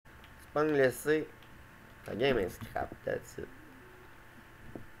pogne le C. La game est scrap, that's it.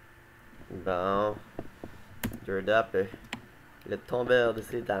 Bon. Dirt up. Le tombeur de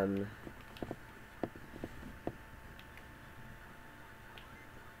ces dames.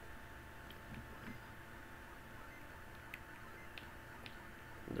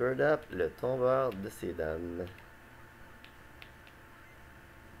 Dirt up, le tombeur de ces dames.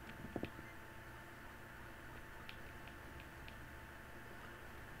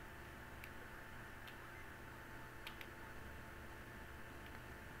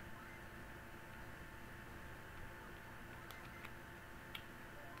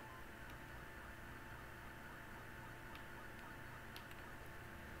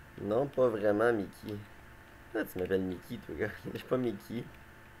 Non, pas vraiment Mickey. Ah, tu m'appelles Mickey, toi, gars. Je suis pas Mickey.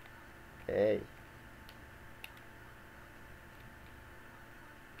 Hey.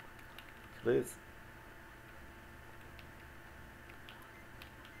 Chris.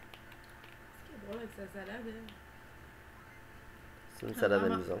 C'est drôle avec sa salade, elle. C'est une salade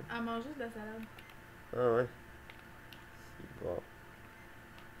amusante. Elle mange juste de la salade. Ah ouais. C'est bon.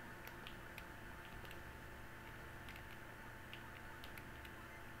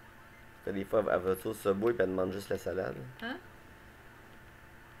 Des fois, elle va au Subway et elle demande juste la salade. Hein?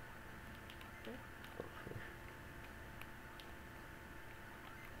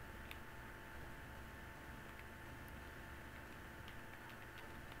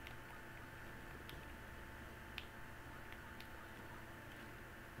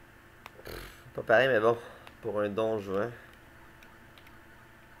 Pas pareil, mais bon. Pour un don juin.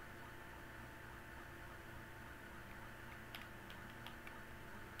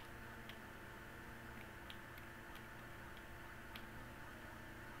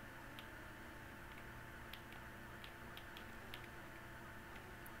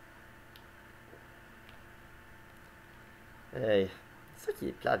 Hey. C'est ça qui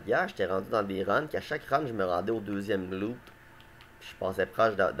est plate. Hier, j'étais rendu dans des runs, qu'à chaque run, je me rendais au deuxième loop. Puis je pensais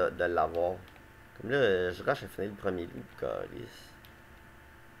proche de l'avoir. Comme là, je rush à finir le premier loop, calice.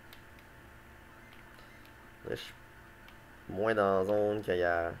 Là, je suis moins dans la zone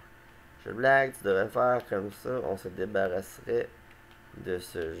qu'hier. Je blague, tu devrais faire comme ça, on se débarrasserait de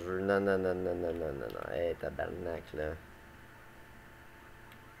ce jeu. Non, non, non, non, non, non, non, non. Hey, tabarnak, là.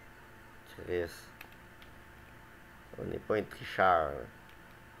 Chris. On n'est pas un tricheur. Là.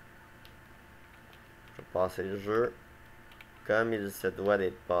 Je vais passer le jeu comme il se doit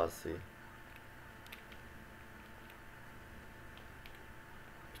d'être passé.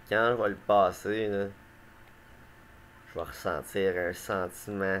 Puis quand je vais le passer, là, je vais ressentir un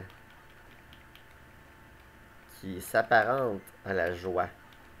sentiment qui s'apparente à la joie.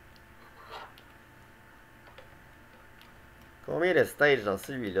 Combien de stages dans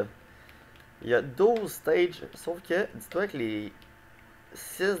celui-là? Il y a 12 stages, sauf que, dis-toi que les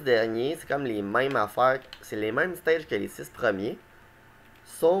 6 derniers, c'est comme les mêmes affaires, c'est les mêmes stages que les 6 premiers,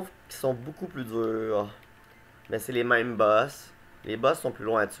 sauf qu'ils sont beaucoup plus durs. Mais c'est les mêmes boss. Les boss sont plus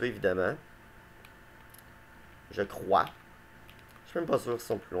loin à tuer, évidemment. Je crois. Je suis même pas sûr qu'ils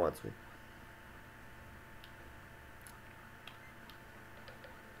sont plus loin à tuer.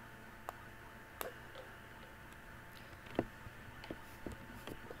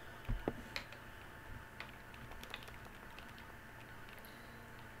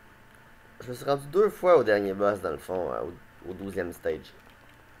 Je me suis rendu 2 fois au dernier boss, dans le fond, au 12e stage.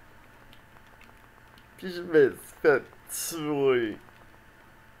 Puis je me suis fait tuer.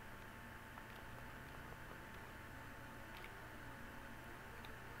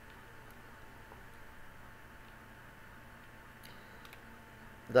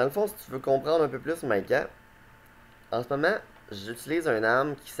 Dans le fond, si tu veux comprendre un peu plus Micah, en ce moment, j'utilise une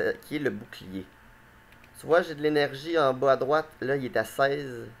arme qui est le bouclier. Tu vois, j'ai de l'énergie en bas à droite. Là, il est à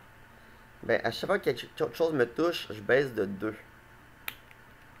 16. Ben, à chaque fois que quelque chose me touche, je baisse de 2.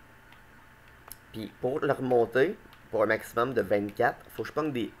 Puis, pour le remonter, pour un maximum de 24, faut que je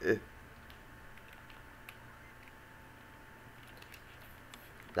pogne des E.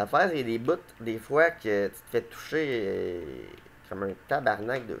 L'affaire, il y a des bouts, des fois, que tu te fais toucher comme un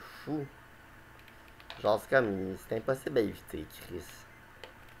tabarnak de fou. Genre, c'est comme, c'est impossible à éviter, Chris.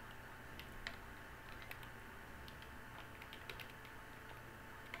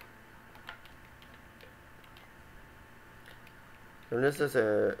 Comme là, ça,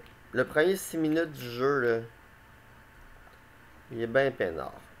 c'est... Le premier 6 minutes du jeu, là, il est bien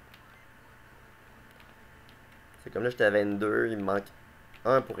peinard. C'est comme là, j'étais à 22, il me manque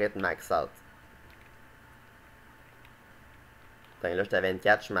 1 pour être max out. Putain, là, j'étais à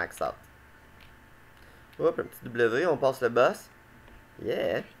 24, je suis max out. Hop, un petit W, on passe le boss.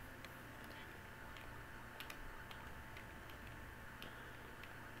 Yeah!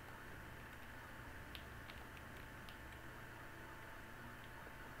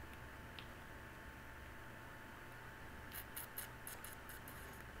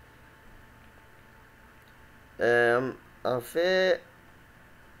 En fait,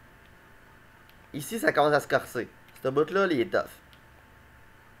 ici, ça commence à se corser. Ce bout-là, il est tough.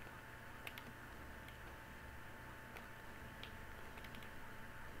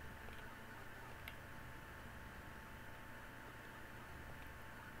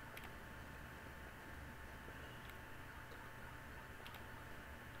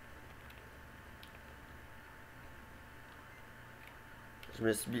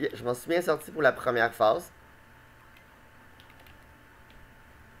 Je m'en suis bien sorti pour la première phase.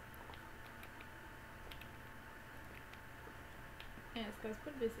 Se casse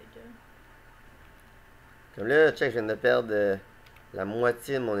pas le bicycle. Comme là, check, je viens de perdre la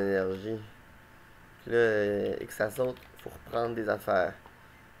moitié de mon énergie. Puis là, et que ça saute, faut reprendre des affaires.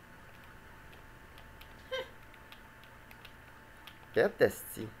 Perte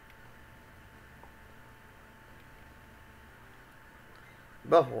testi.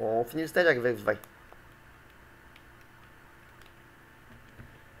 Bon, on finit le stage avec 20.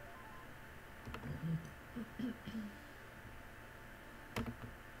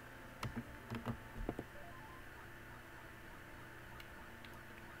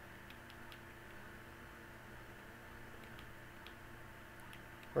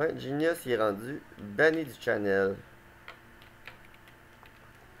 Ouais, Genius, il est rendu banni du channel.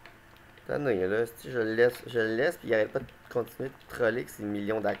 Attendez, là, si je le laisse, puis il arrête pas de continuer de troller avec ses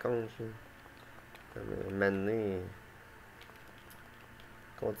millions d'accounts. Comme Mané.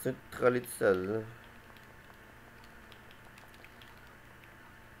 Continue de troller tout seul, là.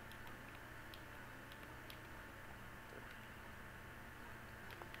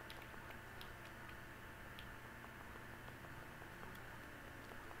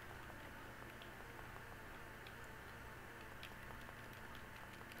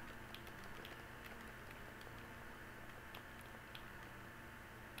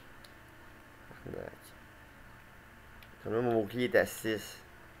 Comme là, mon bouclier est à 6.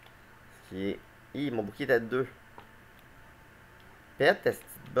 Ce qui est. Mon bouclier est à 2. Pète ta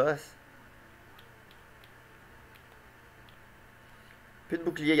petite bosse. Plus de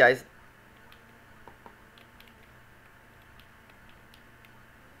bouclier, guys.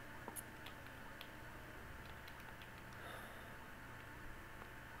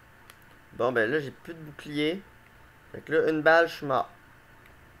 Bon, ben là, j'ai plus de bouclier. Fait que là, une balle, je suis mort.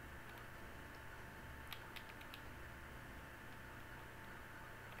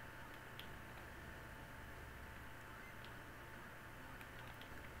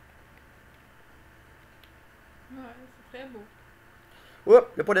 Ouais, c'est très beau. Oups,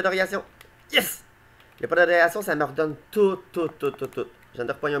 le point d'adoration. Yes! Le point d'adoration, ça me redonne tout. Je viens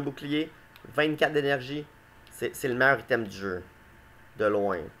de repogner un bouclier. 24 d'énergie. C'est le meilleur item du jeu. De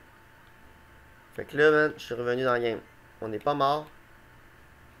loin. Fait que là, man, je suis revenu dans le game. On n'est pas mort.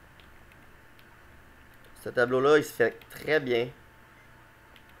 Ce tableau-là, il se fait très bien.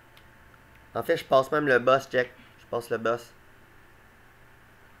 En fait, je passe même le boss, check. Je passe le boss.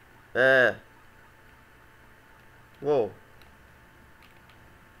 Wow.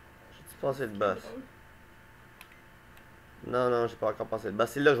 J'ai-tu passé le boss? Non, j'ai pas encore passé le boss.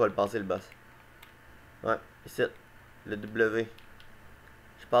 C'est là que je vais le passer, le boss. Ouais, ici. Le W.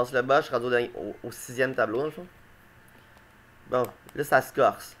 Je passe le boss, je suis rendu au 6e tableau, dans le fond. Bon, là, ça se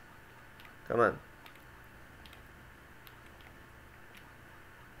corse. Comment?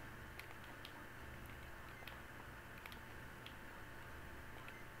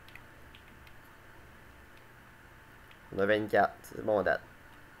 On a 24. C'est bon, date.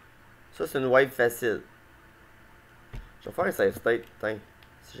 Ça, c'est une wave facile. Je vais faire un save state. Tiens.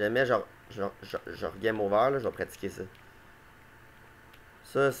 Si jamais je game over, là, je vais pratiquer ça.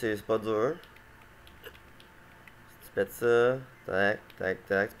 Ça, c'est pas dur. Tu pètes ça. Tac,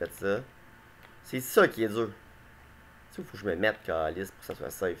 tu pètes ça. C'est ça qui est dur. Tu sais où faut que je me mette, calice, pour que ça soit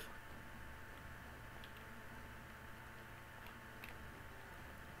safe.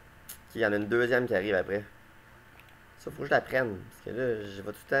 Ok, il y en a une deuxième qui arrive après. Ça, faut que je la prenne. Parce que là, je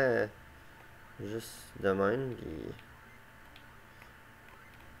vais tout le temps juste de même. Puis...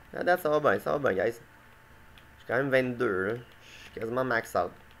 à date, ça va bien, guys. J'ai quand même 22, là. Je suis quasiment max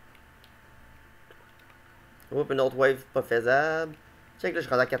out. Oups, une autre wave pas faisable. Check, là, je suis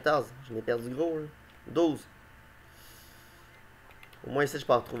rendu à 14. Je n'ai perdu gros, là. 12. Au moins ici, je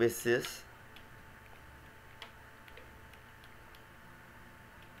peux en retrouver 6.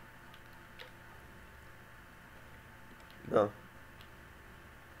 Bon.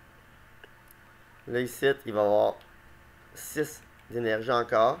 Là, ici, il va y avoir 6 d'énergie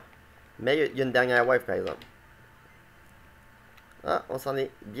encore. Mais il y a une dernière wave, par exemple. Ah, on s'en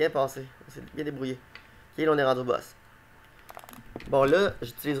est bien passé. On s'est bien débrouillé. Ok, là, on est rendu au boss. Bon là,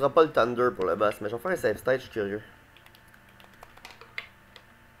 j'utiliserai pas le Thunder pour le boss, mais je vais faire un save state, je suis curieux.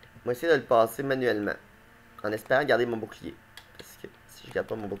 On va essayer de le passer manuellement. En espérant garder mon bouclier. Parce que si je garde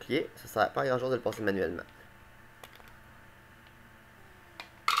pas mon bouclier, ça sert pas à grand chose de le passer manuellement.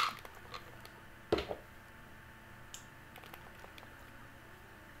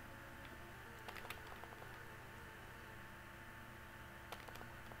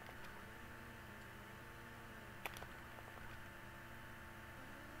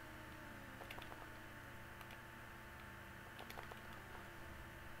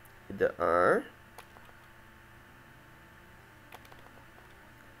 De 1.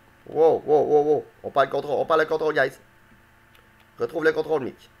 Wow, wow, wow, wow. On perd le contrôle, guys. Retrouve le contrôle,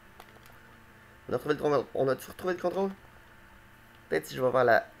 Mick. On a retrouvé le contrôle. On a-tu retrouvé le contrôle? Peut-être si je vais vers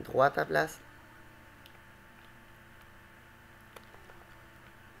la droite à la place.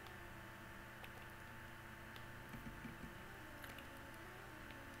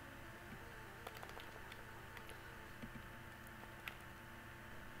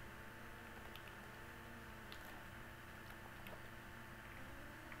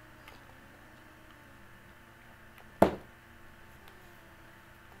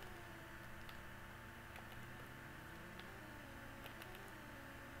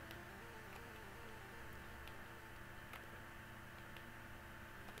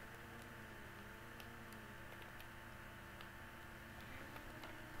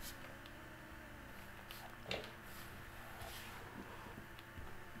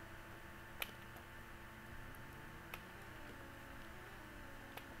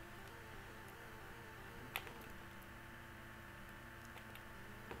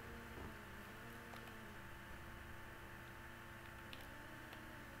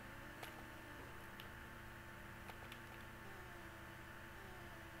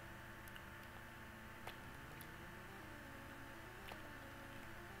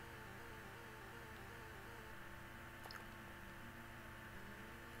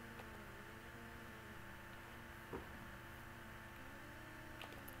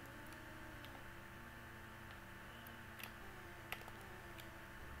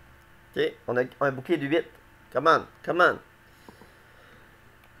 Ok, on a un bouclier de 8. Come on, come on.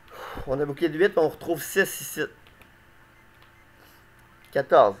 On a un bouclier de 8, on retrouve 6 ici.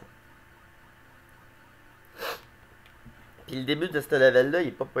 14. Puis le début de ce level-là, il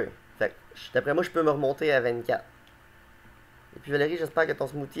est pas peu. Fait que, d'après moi, je peux me remonter à 24. Et puis Valérie, j'espère que ton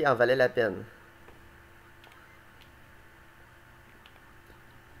smoothie en valait la peine.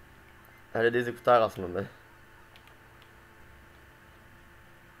 Elle a des écouteurs en ce moment.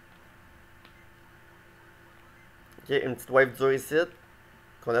 Ok, une petite wave dure ici.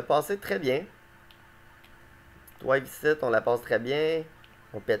 Qu'on a passé très bien. Petite wave ici, on la passe très bien.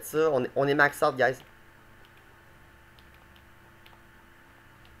 On pète ça. On est max out, guys.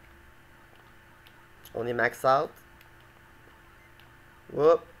 On est max out.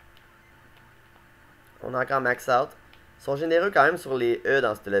 Whoop. On est encore max out. Ils sont généreux quand même sur les E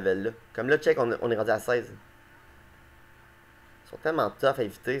dans ce level-là. Comme là, check, on est rendu à 16. Ils sont tellement tough à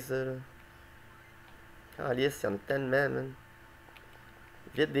éviter, ça. Là. Calice, il y en a tellement, man.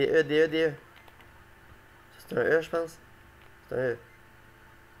 Vite, des E, des E, des E. C'est un E, je pense. C'est un E.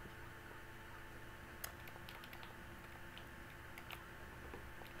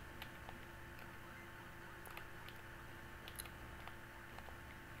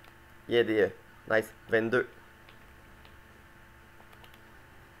 Yeah, des E. Nice. 22.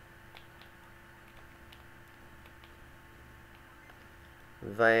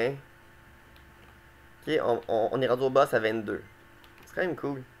 20. Ok, on est rendu au boss à 22. C'est quand même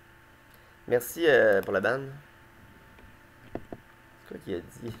cool. Merci pour la banne. C'est quoi qu'il a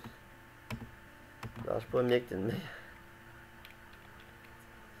dit? Lâche pas, mec, t'es une merde.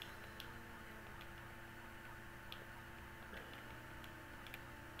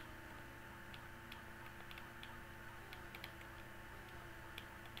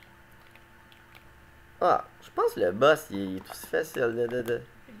 Ah, je pense que le boss, il est aussi facile.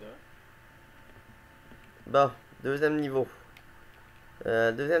 Bon, deuxième niveau.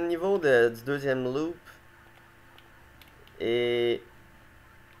 Deuxième niveau du deuxième loop. Et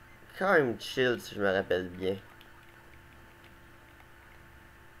quand même chill, si je me rappelle bien.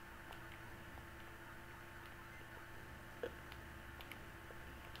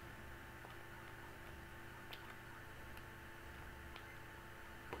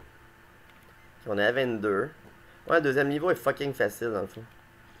 On est à 22. Ouais, le deuxième niveau est fucking facile dans le fond.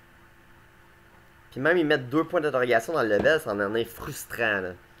 Puis même ils mettent 2 points d'interrogation dans le level, ça en est frustrant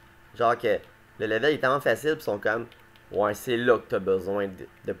là. Genre que le level est tellement facile, pis ils sont comme ouais, c'est là que t'as besoin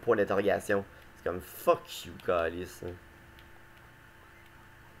de points d'interrogation. C'est comme fuck you, calice.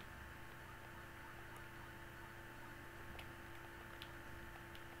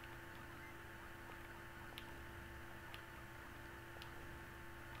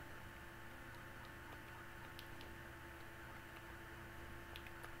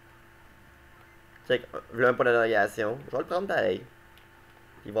 Check, voilà un point d'interrogation. Je vais le prendre pareil.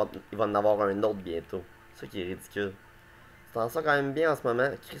 Il va en avoir un autre bientôt. C'est ça qui est ridicule. Tu t'en sors quand même bien en ce moment.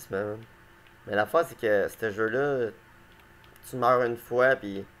 Chris, man. Mais la fois, c'est que ce jeu-là, tu meurs une fois,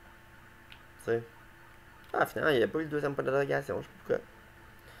 puis. Tu sais. Ah, finalement, il n'y a pas eu le deuxième point d'interrogation. Je sais pas pourquoi.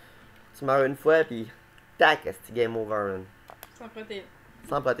 Tu meurs une fois, puis. Tac, c'est game over, man. Sans protéines.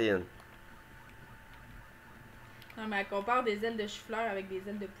 Sans protéines. Non, mais elle compare des ailes de chou-fleur avec des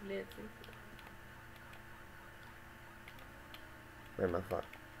ailes de poulet, tu sais. Même affaire.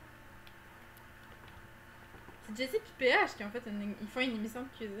 C'est Jessie et PH qui ont fait ils font une émission de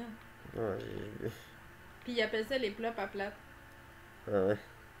cuisine. Ouais, j'ai vu. Puis ils appellent ça les plats pas plates. Ah ouais.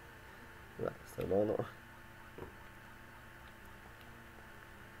 Ouais, c'est un bon nom.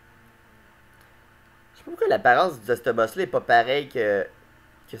 Je sais pas pourquoi l'apparence de ce boss-là est pas pareil que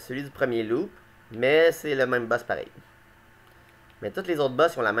celui du premier loop, mais c'est le même boss pareil. Mais tous les autres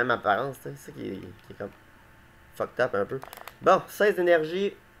boss ils ont la même apparence, c'est ça qui est comme fucked up un peu. Bon, 16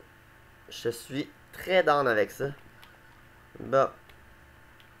 d'énergie. Je suis très down avec ça. Bon.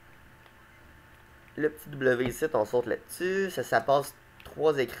 Le petit W ici, on saute là-dessus. Ça passe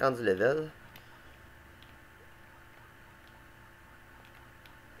 3 écrans du level.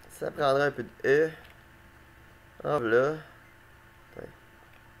 Ça prendra un peu de E. En voilà.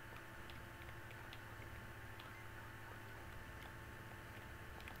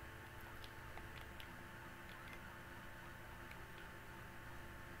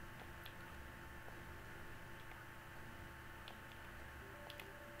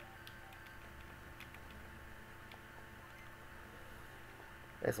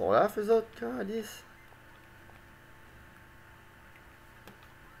 Elles sont là, eux autres, calice.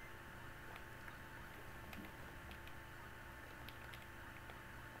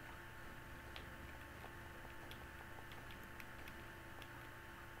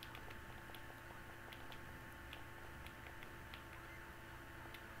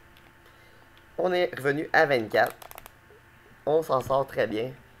 On est revenu à 24. On s'en sort très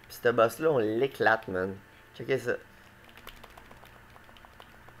bien. Puis ce boss-là, on l'éclate, man. Checkez ça.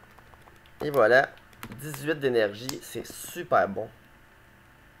 Et voilà. 18 d'énergie. C'est super bon.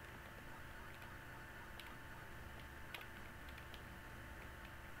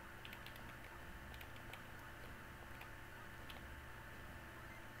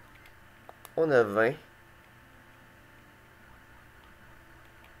 On a 20.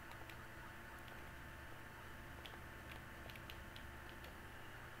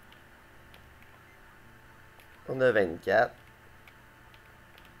 On a 24.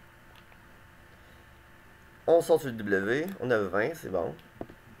 On sort sur le W. On a 20, c'est bon.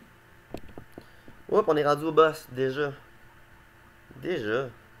 Oups, on est rendu au boss, déjà. Déjà.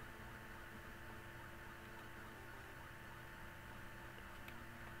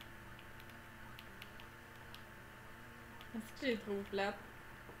 Est-ce que je les trouve plates?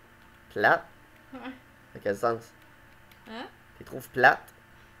 Plate? Ouais. Dans quel sens? Hein? Tu les trouves plates?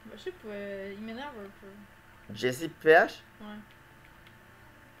 Bah, je sais pas, ils m'énervent un peu. Jessie PH? Ouais.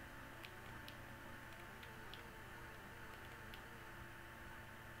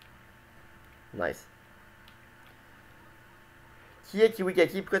 Nice. Qui est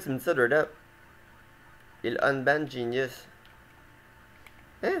Kiwikaki? Pourquoi tu me dis ça, Dirt Up? Il unban Genius.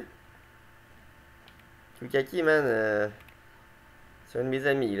 Hein? Kiwikaki, man, c'est un de mes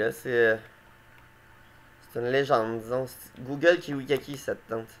amis, là. C'est une légende, disons. Google Kiwikaki, ça te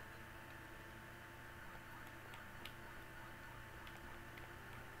tente.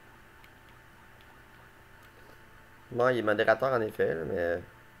 Bon, il est modérateur, en effet, là, mais...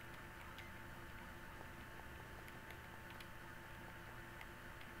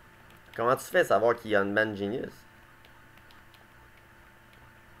 Comment tu fais savoir qu'il y a unban Genius?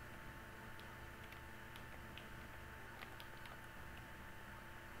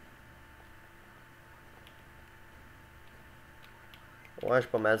 Ouais, je suis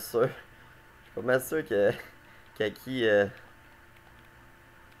pas mal sûr. Je suis pas mal sûr que Kaki,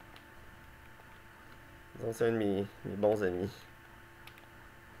 disons, c'est un de mes bons amis.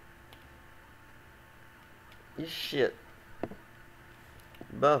 Et shit.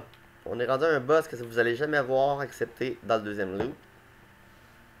 Bon, on est rendu à un boss que vous allez jamais voir accepté dans le deuxième loop.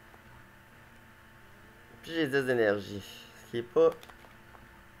 Puis j'ai 10 d'énergie. Ce qui est pas.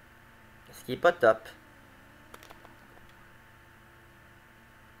 Ce qui est pas top.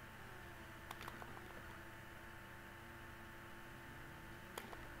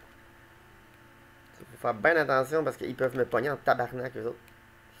 Faut faire bien attention parce qu'ils peuvent me pogner en tabarnak, eux autres.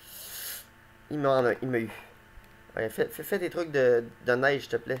 Il m'a eu. Ouais, fais des trucs de neige, s'il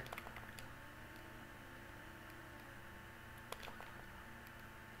te plaît.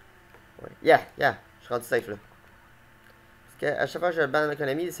 Ouais, Yeah, yeah, je suis rendu safe là. Parce que à chaque fois que je banne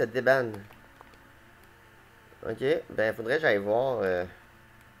l'économie, il se débanne. Ok, ben faudrait que j'aille voir.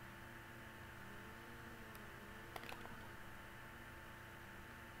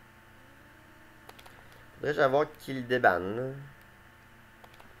 Faudrait que j'aille voir qui le débanne. Là.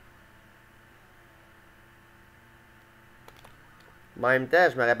 Mais en même temps,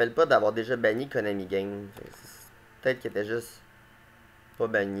 je me rappelle pas d'avoir déjà banni Konami Game. Peut-être qu'il était juste pas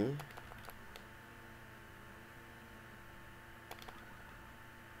banni.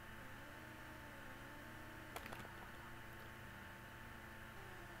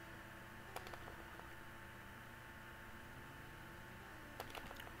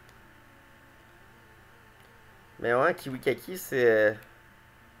 Mais ouais, Kiwikaki, c'était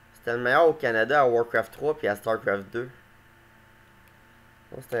le meilleur au Canada à Warcraft 3 puis à Starcraft 2.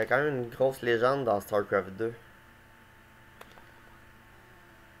 Donc, c'était quand même une grosse légende dans Starcraft 2.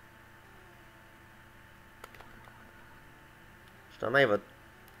 Justement, il va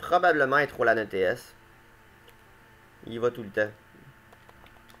probablement être au LAN ETS. Il y va tout le temps.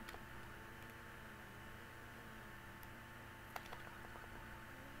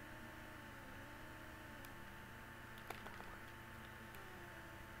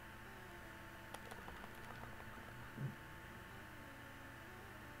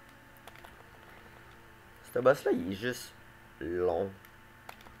 Ce boss-là, il est juste long.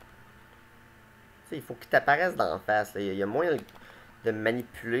 Tu sais, il faut qu'il t'apparaisse d'en face. Là. Il y a moyen de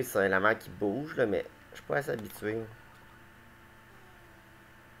manipuler sur un élément qui bouge, là, mais je suis pas assez habitué.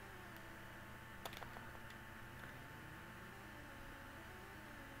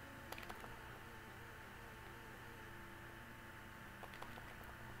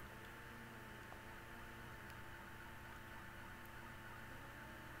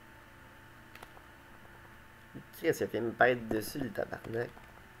 Chris, il a fait me pète dessus, le tabarnak.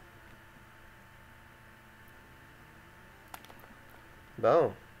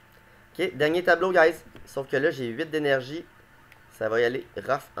 Bon. Ok, dernier tableau, guys. Sauf que là, j'ai 8 d'énergie. Ça va y aller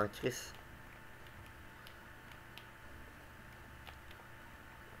rough en crise.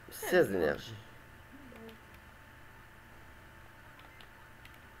 6 d'énergie.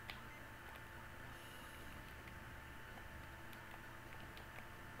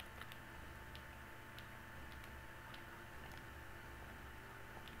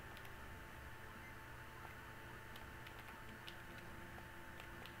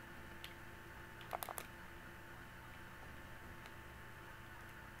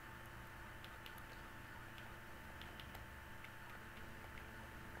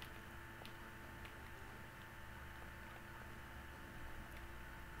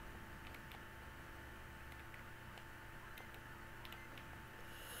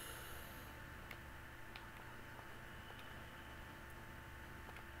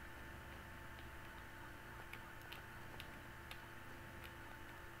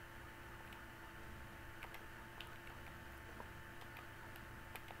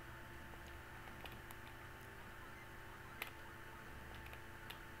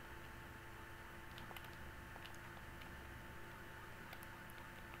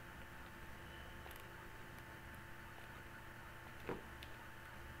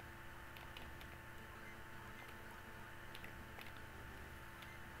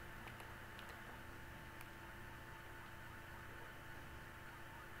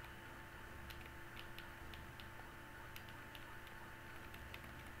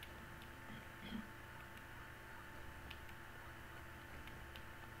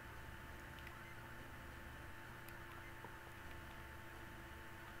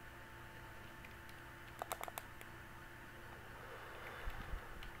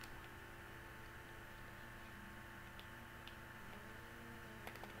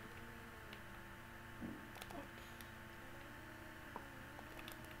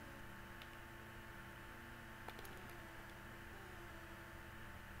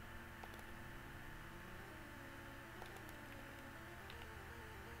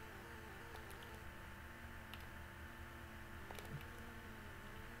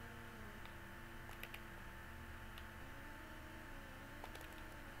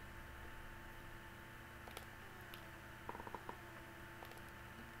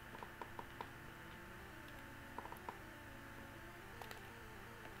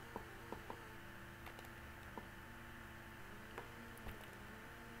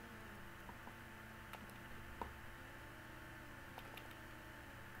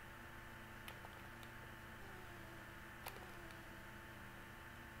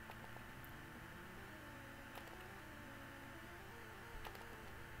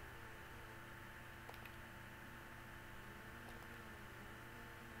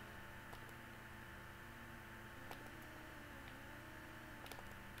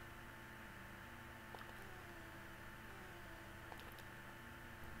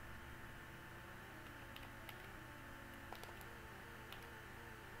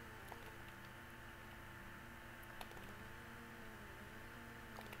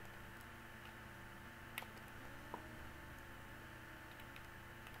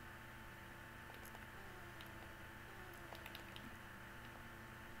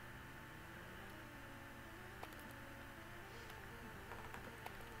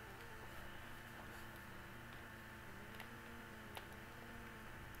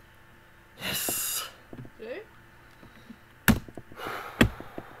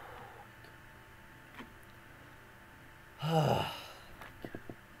 Ah.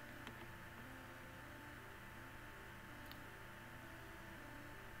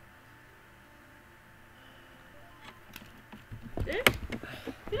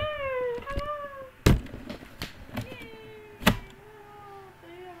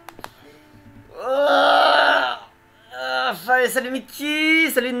 Salut Mickey,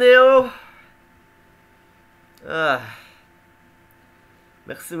 salut Néo. Ah.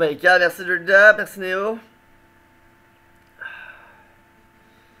 Merci Maïka, merci Durda, merci Néo.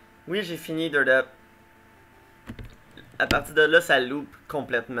 Oui, j'ai fini Durda. À partir de là, ça loupe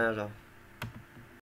complètement, genre.